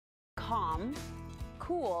calm,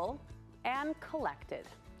 cool, and collected.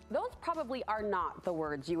 Those probably are not the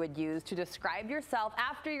words you would use to describe yourself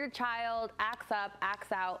after your child acts up,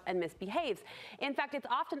 acts out, and misbehaves. In fact, it's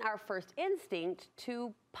often our first instinct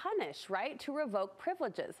to punish, right? To revoke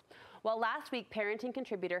privileges. Well, last week, parenting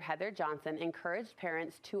contributor Heather Johnson encouraged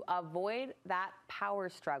parents to avoid that power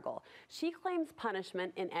struggle. She claims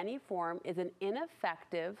punishment in any form is an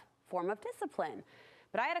ineffective form of discipline.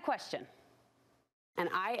 But I had a question, and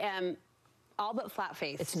I am all but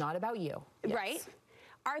flat-faced. It's not about you. Yes. Right?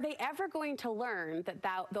 Are they ever going to learn that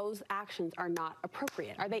those actions are not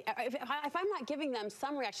appropriate? Are they, if I'm not giving them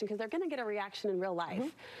some reaction, because they're going to get a reaction in real life. Mm-hmm.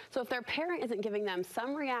 So if their parent isn't giving them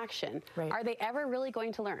some reaction, right, are they ever really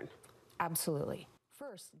going to learn? Absolutely.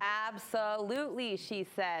 Absolutely, she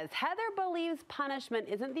says. Heather believes punishment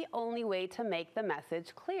isn't the only way to make the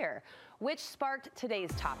message clear, which sparked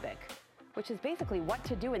today's topic, which is basically what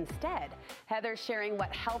to do instead. Heather's sharing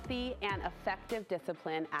what healthy and effective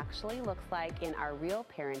discipline actually looks like in our real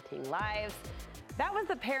parenting lives. That was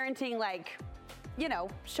the parenting,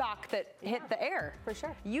 shock that hit the air. For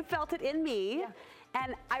sure. You felt it in me. Yeah.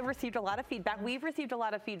 And I received a lot of feedback. We've received a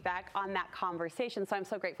lot of feedback on that conversation, so I'm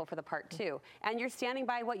so grateful for the part two. And you're standing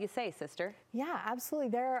by what you say, sister. Yeah, absolutely.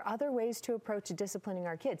 There are other ways to approach disciplining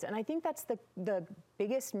our kids. And I think that's the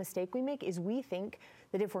biggest mistake we make, is we think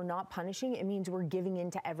that if we're not punishing, it means we're giving in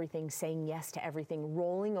to everything, saying yes to everything,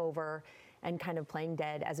 rolling over and kind of playing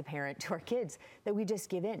dead as a parent to our kids, that we just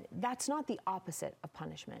give in. That's not the opposite of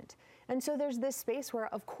punishment. And so there's this space where,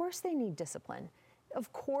 of course, they need discipline.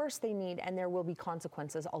 Of course they need, and there will be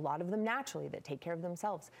consequences, a lot of them naturally, that take care of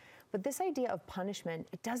themselves. But this idea of punishment,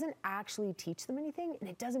 it doesn't actually teach them anything, and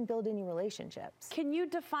it doesn't build any relationships. Can you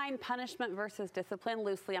define punishment versus discipline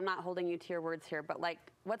loosely? I'm not holding you to your words here, but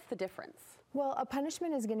what's the difference? Well, a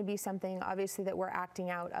punishment is going to be something, obviously, that we're acting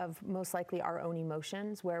out of most likely our own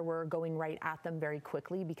emotions, where we're going right at them very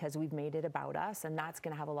quickly because we've made it about us, and that's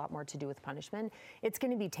going to have a lot more to do with punishment. It's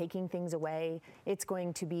going to be taking things away. It's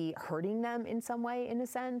going to be hurting them in some way, in a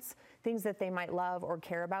sense, things that they might love or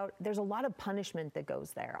care about. There's a lot of punishment that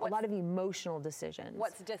goes there, a lot of emotional decisions.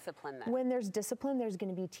 What's discipline then? When there's discipline, there's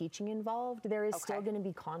going to be teaching involved. There is still going to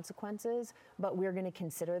be consequences, but we're going to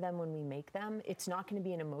consider them when we make them. It's not going to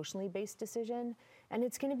be an emotionally based decision. And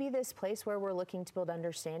it's going to be this place where we're looking to build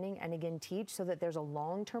understanding and, again, teach so that there's a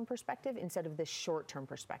long-term perspective instead of this short-term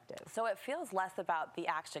perspective. So it feels less about the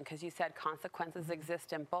action, because you said consequences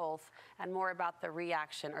exist in both, and more about the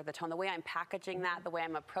reaction or the tone, the way I'm packaging that, the way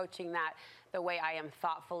I'm approaching that, the way I am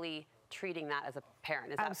thoughtfully treating that as a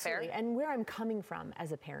parent. Is Absolutely. that fair? And where I'm coming from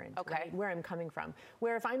as a parent, right? Where I'm coming from.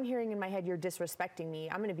 Where if I'm hearing in my head, you're disrespecting me,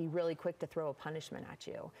 I'm going to be really quick to throw a punishment at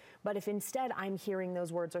you. But if instead I'm hearing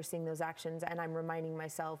those words or seeing those actions, and I'm reminding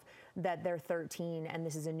myself that they're 13 and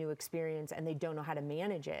this is a new experience and they don't know how to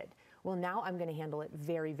manage it, well, now I'm going to handle it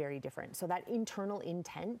very, very different. So that internal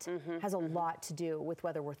intent has a lot to do with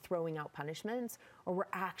whether we're throwing out punishments or we're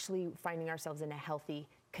actually finding ourselves in a healthy,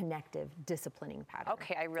 connective, disciplining pattern.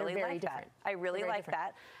 Okay, I really like that. I really like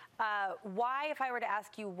that. Why, if I were to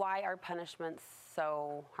ask you, why are punishments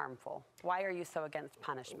so harmful? Why are you so against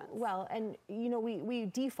punishments? Well, and we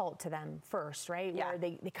default to them first, right? Yeah. Where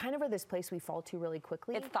they kind of are this place we fall to really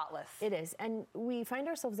quickly. It's thoughtless. It is. And we find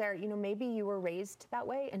ourselves there, maybe you were raised that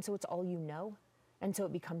way, and so it's all you know. And so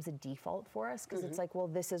it becomes a default for us, because it's like, well,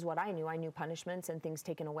 this is what I knew. I knew punishments and things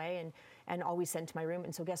taken away and always sent to my room.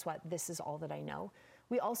 And so guess what? This is all that I know.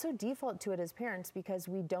 We also default to it as parents because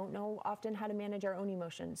we don't know often how to manage our own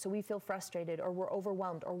emotions. So we feel frustrated, or we're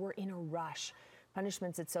overwhelmed, or we're in a rush.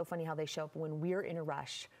 Punishments, it's so funny how they show up when we're in a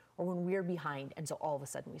rush or when we're behind. And so all of a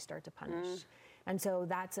sudden we start to punish. And so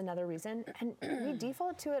that's another reason. And we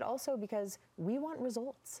default to it also because we want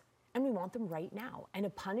results, and we want them right now. And a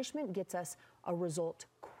punishment gets us a result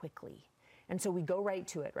quickly. And so we go right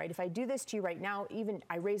to it, right? If I do this to you right now, even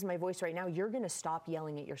I raise my voice right now, you're going to stop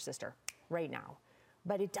yelling at your sister right now.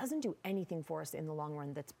 But it doesn't do anything for us in the long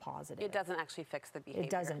run that's positive. It doesn't actually fix the behavior. It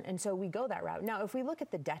doesn't. And so we go that route. Now, if we look at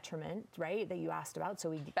the detriment, right, that you asked about, so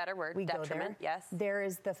we Better word, we detriment, go there. Yes. There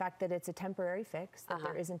is the fact that it's a temporary fix, that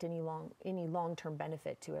there isn't any long-term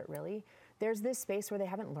benefit to it, really. There's this space where they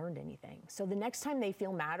haven't learned anything. So the next time they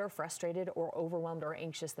feel mad or frustrated or overwhelmed or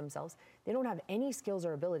anxious themselves, they don't have any skills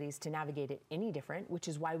or abilities to navigate it any different, which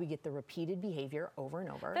is why we get the repeated behavior over and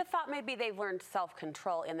over. The thought maybe they've learned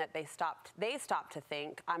self-control in that they stopped to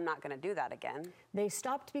think, I'm not going to do that again. They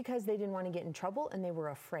stopped because they didn't want to get in trouble and they were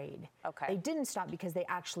afraid. Okay. They didn't stop because they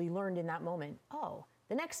actually learned in that moment, oh,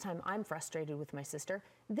 the next time I'm frustrated with my sister,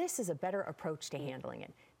 this is a better approach to handling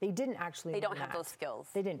it. They didn't actually They learn don't have that. those skills.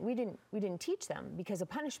 They didn't. We didn't teach them, because a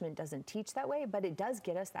punishment doesn't teach that way, but it does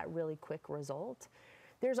get us that really quick result.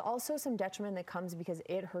 There's also some detriment that comes because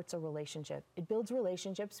it hurts a relationship. It builds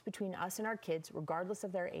relationships between us and our kids, regardless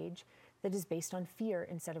of their age, that is based on fear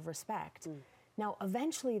instead of respect. Now,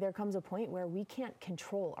 eventually there comes a point where we can't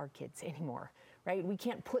control our kids anymore, right? We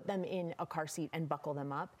can't put them in a car seat and buckle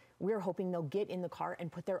them up. We're hoping they'll get in the car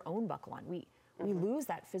and put their own buckle on. We lose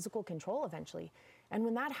that physical control eventually. And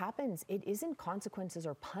when that happens, it isn't consequences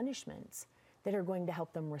or punishments that are going to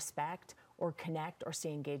help them respect or connect or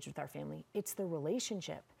stay engaged with our family. It's the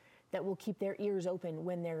relationship that will keep their ears open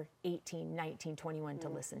when they're 18, 19, 21 to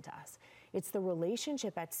listen to us. It's the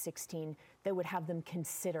relationship at 16 that would have them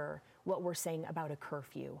consider what we're saying about a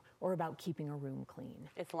curfew or about keeping a room clean.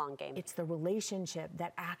 It's a long game. It's the relationship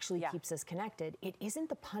that actually keeps us connected. It isn't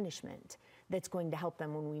the punishment that's going to help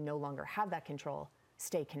them when we no longer have that control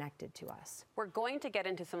stay connected to us. We're going to get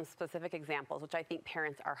into some specific examples, which I think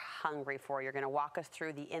parents are hungry for. You're going to walk us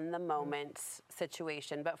through the in-the-moment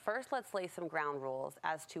situation. But first, let's lay some ground rules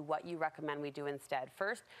as to what you recommend we do instead.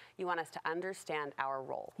 First, you want us to understand our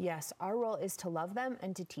role. Yes, our role is to love them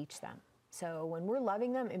and to teach them. So when we're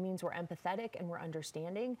loving them, it means we're empathetic and we're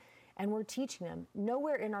understanding and we're teaching them.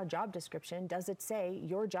 Nowhere in our job description does it say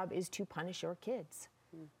your job is to punish your kids.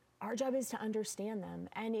 Our job is to understand them.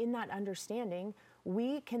 And in that understanding,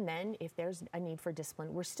 we can then, if there's a need for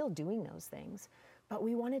discipline, we're still doing those things, but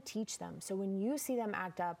we want to teach them. So when you see them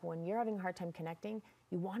act up, when you're having a hard time connecting,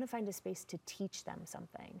 you want to find a space to teach them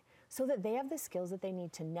something so that they have the skills that they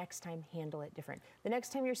need to next time handle it different. The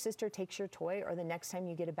next time your sister takes your toy or the next time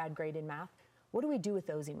you get a bad grade in math, what do we do with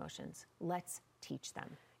those emotions? Let's teach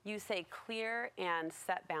them. You say clear and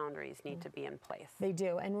set boundaries need to be in place. They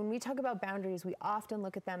do. And when we talk about boundaries, we often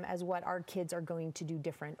look at them as what our kids are going to do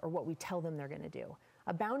different or what we tell them they're going to do.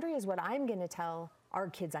 A boundary is what I'm going to tell our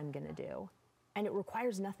kids I'm going to do, and it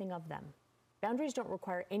requires nothing of them. Boundaries don't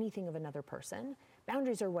require anything of another person.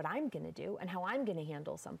 Boundaries are what I'm going to do and how I'm going to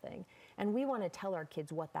handle something. And we want to tell our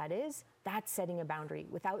kids what that is. That's setting a boundary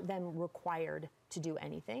without them required to do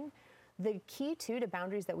anything. The key, too, to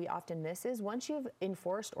boundaries that we often miss is once you've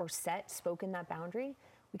enforced or spoken that boundary,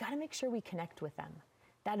 we got to make sure we connect with them.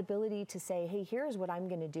 That ability to say, hey, here's what I'm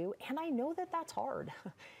going to do, and I know that that's hard,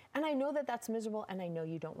 and I know that that's miserable, and I know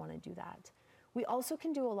you don't want to do that. We also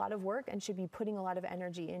can do a lot of work and should be putting a lot of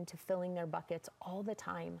energy into filling their buckets all the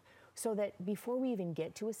time so that before we even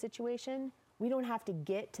get to a situation, we don't have to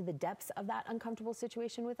get to the depths of that uncomfortable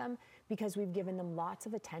situation with them because we've given them lots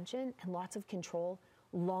of attention and lots of control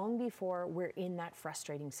long before we're in that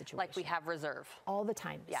frustrating situation. Like we have reserve. All the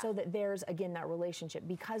time. So that there's, again, that relationship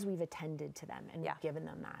because we've attended to them and we've given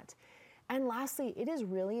them that. And lastly, it is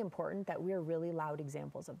really important that we're really loud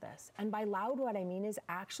examples of this. And by loud, what I mean is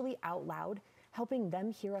actually out loud, helping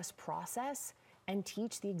them hear us process and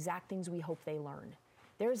teach the exact things we hope they learn.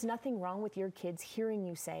 There's nothing wrong with your kids hearing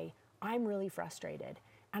you say, I'm really frustrated,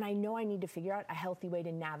 and I know I need to figure out a healthy way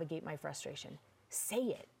to navigate my frustration. Say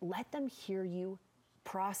it. Let them hear you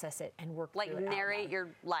process it and work through it. Like narrate your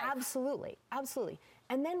life. Absolutely, absolutely.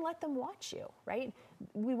 And then let them watch you, right?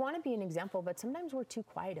 We want to be an example, but sometimes we're too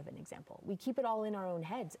quiet of an example. We keep it all in our own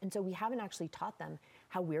heads, and so we haven't actually taught them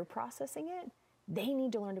how we're processing it. They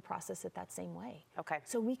need to learn to process it that same way. Okay.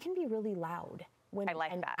 So we can be really loud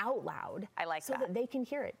out loud. I like so that they can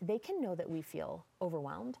hear it. They can know that we feel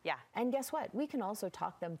overwhelmed. Yeah. And guess what? We can also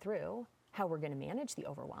talk them through how we're going to manage the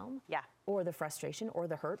overwhelm, or the frustration, or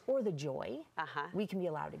the hurt, or the joy. We can be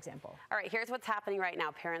a loud example. All right, here's what's happening right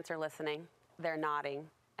now. Parents are listening. They're nodding.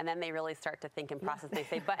 And then they really start to think and process. They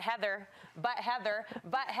say, but Heather, but Heather,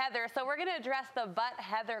 but Heather. So we're going to address the but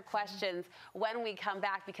Heather questions when we come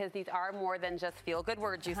back because these are more than just feel-good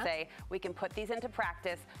words, you say. We can put these into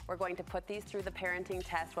practice. We're going to put these through the parenting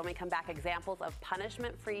test. When we come back, examples of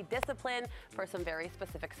punishment-free discipline for some very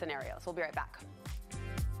specific scenarios. We'll be right back.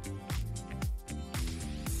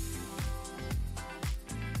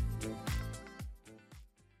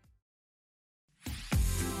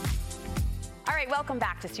 All right, welcome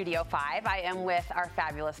back to Studio 5. I am with our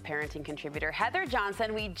fabulous parenting contributor, Heather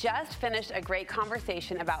Johnson. We just finished a great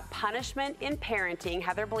conversation about punishment in parenting.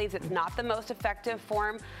 Heather believes it's not the most effective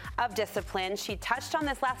form of discipline. She touched on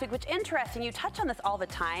this last week, which is interesting. You touch on this all the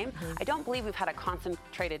time. I don't believe we've had a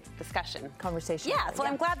concentrated conversation. Conversation. Yeah, so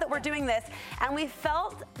I'm glad that we're doing this. And we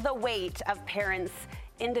felt the weight of parents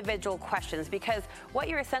individual questions, because what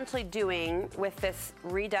you're essentially doing with this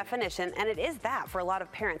redefinition, and it is that for a lot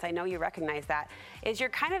of parents, I know you recognize that, is you're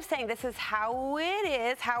kind of saying this is how it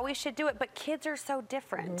is, how we should do it, but kids are so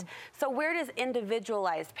different. So where does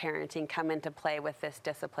individualized parenting come into play with this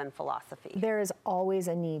discipline philosophy? There is always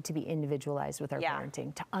a need to be individualized with our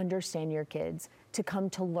parenting, to understand your kids, to come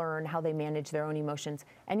to learn how they manage their own emotions,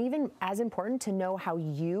 and even as important, to know how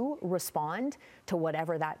you respond to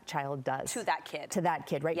whatever that child does. To that kid. To that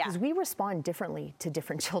kid, right? Because we respond differently to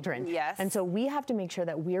different children. Yes. And so we have to make sure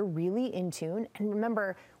that we're really in tune. And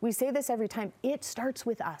remember, we say this every time, it starts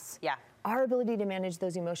with us. Yeah. Our ability to manage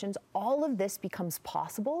those emotions, all of this becomes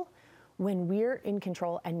possible when we're in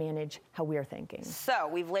control and manage how we're thinking. So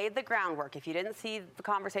we've laid the groundwork. If you didn't see the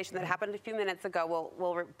conversation that happened a few minutes ago,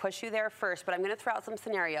 we'll push you there first, but I'm gonna throw out some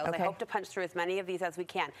scenarios. Okay. I hope to punch through as many of these as we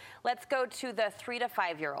can. Let's go to the 3 to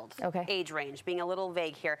 5 year olds age range, being a little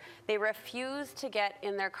vague here. They refuse to get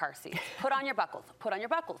in their car seats. Put on your buckles, put on your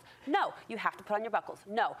buckles. No, you have to put on your buckles.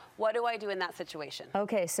 No, what do I do in that situation?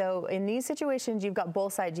 Okay, so in these situations, you've got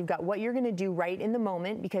both sides. You've got what you're gonna do right in the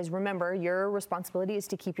moment, because remember, your responsibility is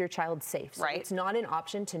to keep your child safe. So it's not an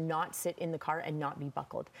option to not sit in the car and not be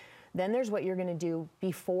buckled. Then there's what you're gonna do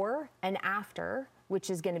before and after, which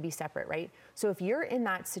is gonna be separate, right? So if you're in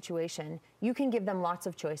that situation, you can give them lots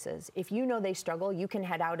of choices. If you know they struggle, you can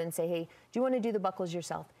head out and say, hey, do you wanna do the buckles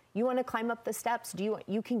yourself? You wanna climb up the steps?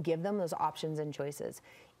 You can give them those options and choices.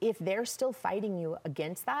 If they're still fighting you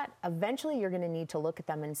against that, eventually you're gonna need to look at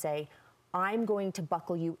them and say, I'm going to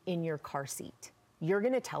buckle you in your car seat. You're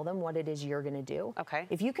gonna tell them what it is you're gonna do. Okay.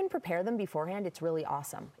 If you can prepare them beforehand, it's really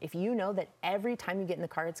awesome. If you know that every time you get in the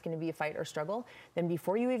car, it's gonna be a fight or struggle, then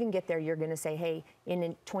before you even get there, you're gonna say, hey,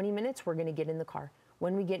 in 20 minutes, we're gonna get in the car.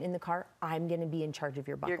 When we get in the car, I'm gonna be in charge of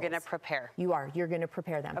your buckles. You're gonna prepare. You are, you're gonna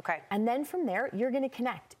prepare them. Okay. And then from there, you're gonna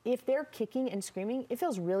connect. If they're kicking and screaming, it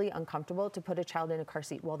feels really uncomfortable to put a child in a car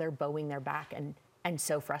seat while they're bowing their back and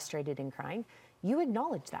so frustrated and crying. You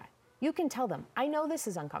acknowledge that. You can tell them, I know this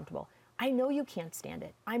is uncomfortable. I know you can't stand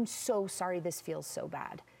it. I'm so sorry this feels so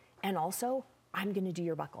bad. And also, I'm gonna do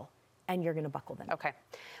your buckle, and you're gonna buckle them. Okay,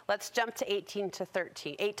 let's jump to 8 to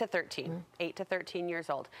 13 years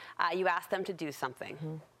old. You ask them to do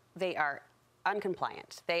something. They are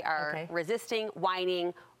uncompliant. They are resisting,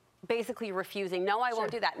 whining, basically refusing. No, I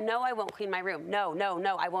won't do that. No, I won't clean my room. No, no,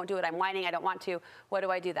 no, I won't do it. I'm whining, I don't want to. What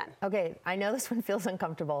do I do then? Okay, I know this one feels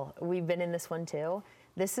uncomfortable. We've been in this one too.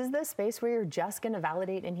 This is the space where you're just gonna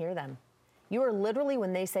validate and hear them. You are literally,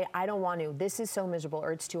 when they say, I don't want to, this is so miserable,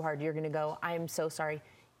 or it's too hard, you're gonna go, I am so sorry.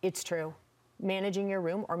 It's true. Managing your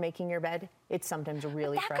room or making your bed, it's sometimes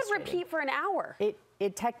really frustrating. That could repeat for an hour.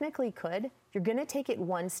 It technically could. You're gonna take it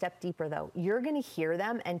one step deeper though. You're gonna hear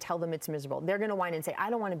them and tell them it's miserable. They're gonna whine and say, I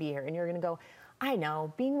don't wanna be here. And you're gonna go, I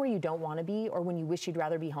know, being where you don't wanna be or when you wish you'd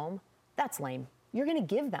rather be home, that's lame. You're gonna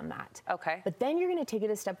give them that. Okay. But then you're gonna take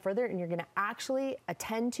it a step further and you're gonna actually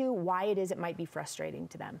attend to why it is it might be frustrating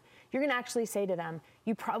to them. You're gonna actually say to them,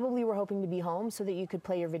 you probably were hoping to be home so that you could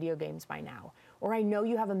play your video games by now. Or I know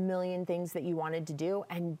you have a million things that you wanted to do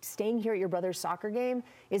and staying here at your brother's soccer game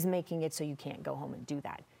is making it so you can't go home and do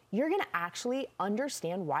that. You're gonna actually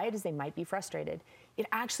understand why it is they might be frustrated. It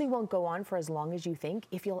actually won't go on for as long as you think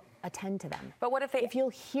if you'll attend to them. But what if you'll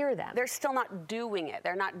hear them? They're still not doing it.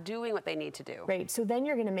 They're not doing what they need to do. Right, so then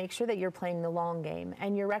you're gonna make sure that you're playing the long game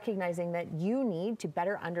and you're recognizing that you need to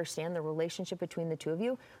better understand the relationship between the two of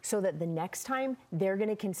you so that the next time they're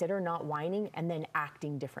gonna consider not whining and then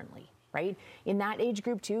acting differently, right? In that age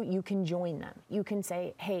group too, you can join them. You can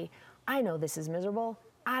say, hey, I know this is miserable.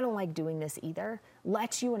 I don't like doing this either.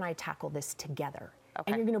 Let's you and I tackle this together.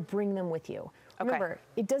 And you're gonna bring them with you. Remember,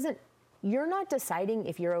 you're not deciding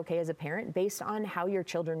if you're okay as a parent based on how your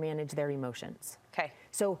children manage their emotions. Okay.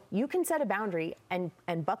 So you can set a boundary and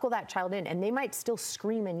buckle that child in, and they might still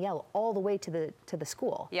scream and yell all the way to the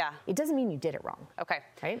school. Yeah. It doesn't mean you did it wrong. Okay.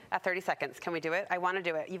 Right? At 30 seconds, can we do it? I want to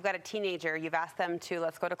do it. You've got a teenager. You've asked them to,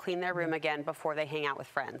 let's go to clean their room again before they hang out with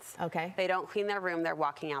friends. Okay. They don't clean their room. They're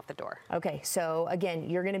walking out the door. Okay. So again,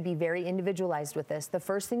 you're going to be very individualized with this. The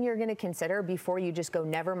first thing you're going to consider before you just go,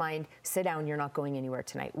 never mind, sit down, you're not going anywhere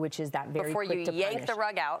tonight, which is that very quick to punish. Before you yank the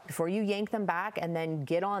rug out. Before you yank them back and then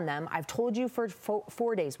get on them. I've told you for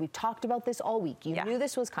 4 days. We've talked about this all week. You knew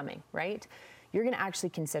this was coming, right? You're going to actually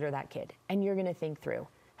consider that kid and you're going to think through,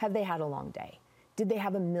 have they had a long day? Did they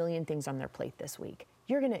have a million things on their plate this week?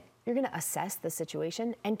 You're going to assess the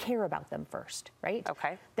situation and care about them first, right?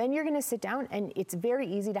 Okay. Then you're going to sit down and it's very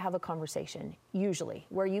easy to have a conversation, usually,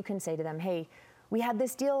 where you can say to them, hey, we had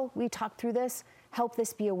this deal, we talked through this, help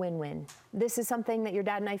this be a win-win. This is something that your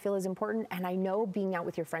dad and I feel is important, and I know being out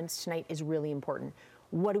with your friends tonight is really important.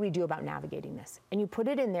 what do we do about navigating this? And you put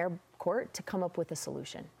it in their court to come up with a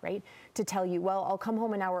solution, right? To tell you, well, I'll come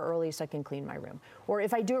home an hour early so I can clean my room. Or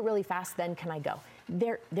if I do it really fast, then can I go?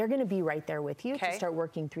 They're going to be right there with you to start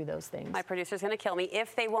working through those things. My producer's going to kill me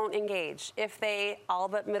if they won't engage, if they all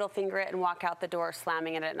but middle finger it and walk out the door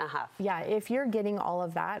slamming it in a huff. Yeah, if you're getting all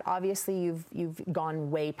of that, obviously you've gone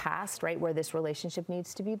way past, right, where this relationship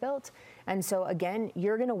needs to be built. And so again,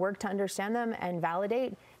 you're going to work to understand them and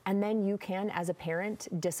validate, and then you can, as a parent,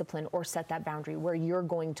 discipline or set that boundary where you're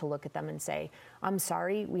going to look at them and say, I'm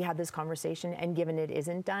sorry, we had this conversation, and given it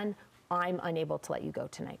isn't done, I'm unable to let you go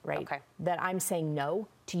tonight, right? Okay. That I'm saying no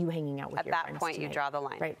to you hanging out with your friends At that point, tonight. you draw the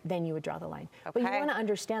line. Right, then you would draw the line. Okay. But you want to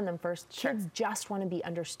understand them first. Sure. Kids just want to be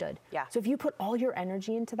understood. Yeah. So if you put all your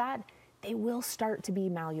energy into that, they will start to be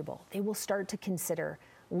malleable. They will start to consider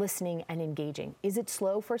listening and engaging. Is it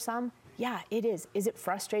slow for some? Yeah, it is. Is it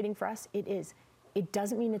frustrating for us? It is. It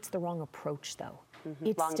doesn't mean it's the wrong approach, though.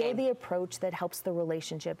 It's Long still game. the approach that helps the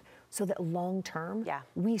relationship so that long term,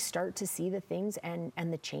 we start to see the things and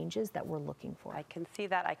the changes that we're looking for. I can see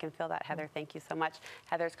that. I can feel that, Heather. Thank you so much.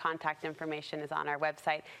 Heather's contact information is on our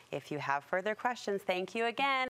website. If you have further questions, thank you again.